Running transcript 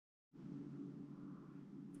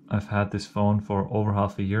I've had this phone for over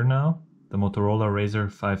half a year now, the Motorola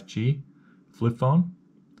Razr 5G flip phone.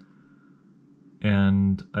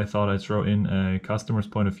 And I thought I'd throw in a customer's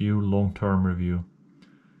point of view long-term review.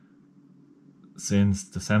 Since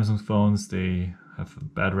the Samsung phones, they have a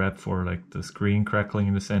bad rep for like the screen crackling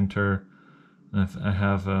in the center. I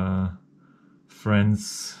have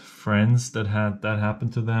friends that had that happen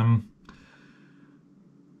to them.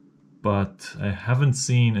 But I haven't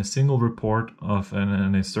seen a single report of,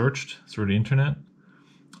 and I searched through the internet,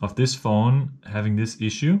 of this phone having this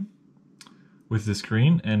issue with the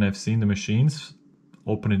screen, and I've seen the machines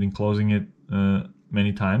open it and closing it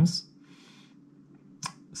many times.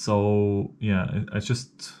 So yeah, I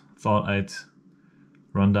just thought I'd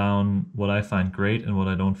run down what I find great and what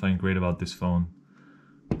I don't find great about this phone.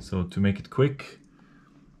 So to make it quick,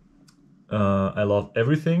 I love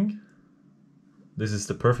everything. This is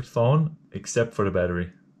the perfect phone except for the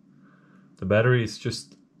battery. The battery is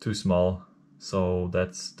just too small, so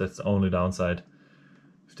that's the only downside.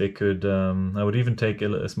 If they could, I would even take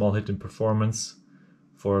a small hit in performance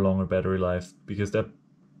for a longer battery life, because that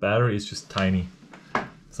battery is just tiny.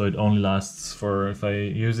 So it only lasts for, if I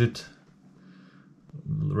use it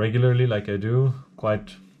regularly like I do,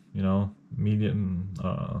 quite, you know, medium,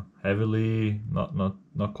 heavily,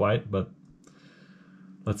 not quite, but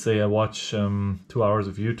let's say I watch 2 hours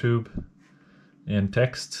of YouTube and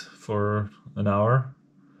text for an hour,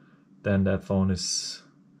 then that phone is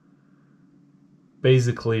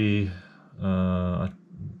basically down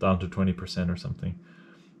to 20% or something.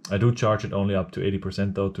 I do charge it only up to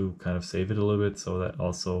 80% though, to kind of save it a little bit, so that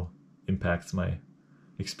also impacts my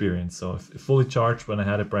experience. So if fully charged when I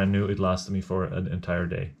had it brand new, it lasted me for an entire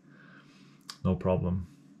day, no problem.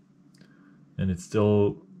 And it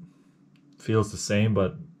still feels the same,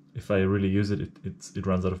 but if I really use it, it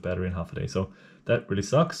runs out of battery in half a day. So that really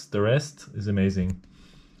sucks. The rest is amazing.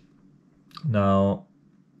 Now,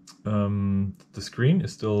 the screen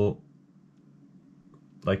is still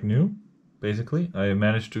like new, basically. I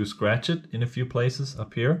managed to scratch it in a few places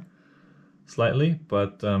up here, slightly,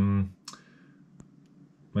 but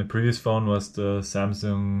my previous phone was the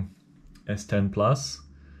Samsung S10 Plus,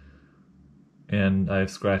 and I've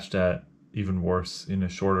scratched that even worse in a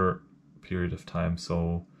shorter period of time.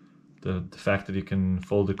 So the fact that you can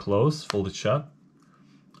fold it close, fold it shut,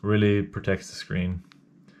 really protects the screen.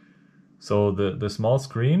 So the small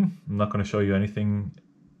screen, I'm not going to show you anything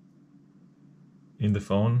in the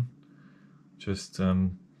phone, just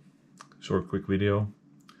short quick video.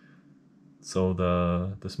 So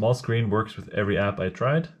the small screen works with every app I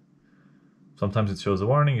tried. Sometimes it shows a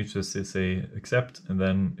warning, you just say accept, and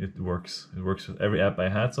then it works. It works with every app I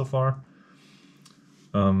had so far.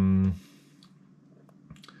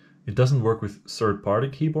 It doesn't work with third-party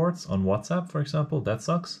keyboards on WhatsApp, for example. That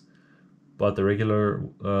sucks. But the regular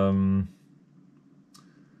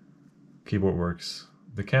keyboard works.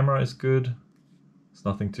 The camera is good. It's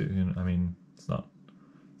nothing to, you know, I mean, it's not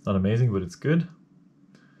amazing, but it's good.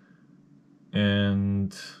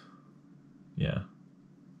 And yeah.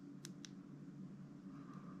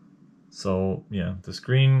 So yeah, the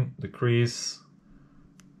screen, the crease,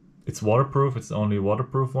 it's waterproof. It's the only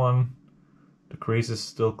waterproof one. The crease is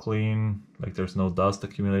still clean, like there's no dust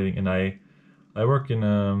accumulating, and I work in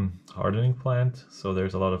a hardening plant, so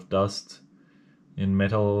there's a lot of dust in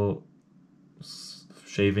metal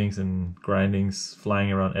shavings and grindings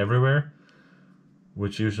flying around everywhere,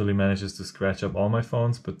 which usually manages to scratch up all my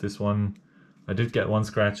phones. But this one, I did get one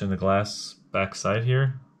scratch in the glass back side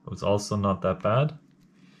here, but it's also not that bad.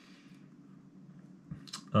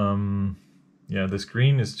 Yeah, the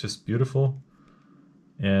screen is just beautiful,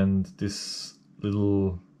 and this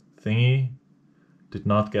little thingy did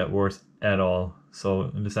not get worse at all. So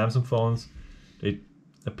in the Samsung phones, they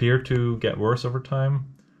appear to get worse over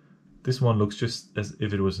time. This one looks just as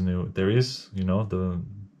if it was new. There is, you know,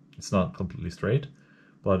 it's not completely straight,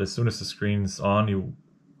 but as soon as the screen's on, you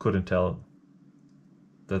couldn't tell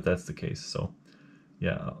that that's the case. So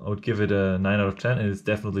yeah, I would give it a 9 out of 10, and it's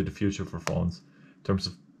definitely the future for phones.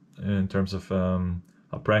 In terms of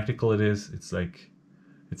how practical it is, it's like,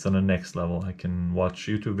 it's on the next level. I can watch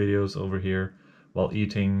YouTube videos over here while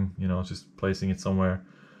eating, you know, just placing it somewhere,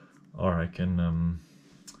 or I can,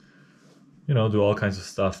 you know, do all kinds of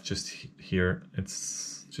stuff just here.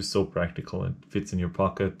 It's just so practical. It fits in your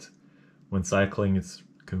pocket. When cycling, it's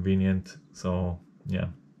convenient. So yeah,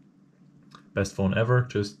 best phone ever.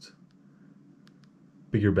 Just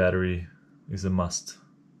bigger battery is a must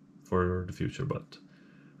for the future, but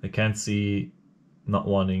I can't see not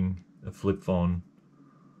wanting a flip phone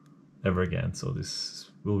ever again. So this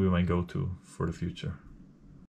will be my go-to for the future.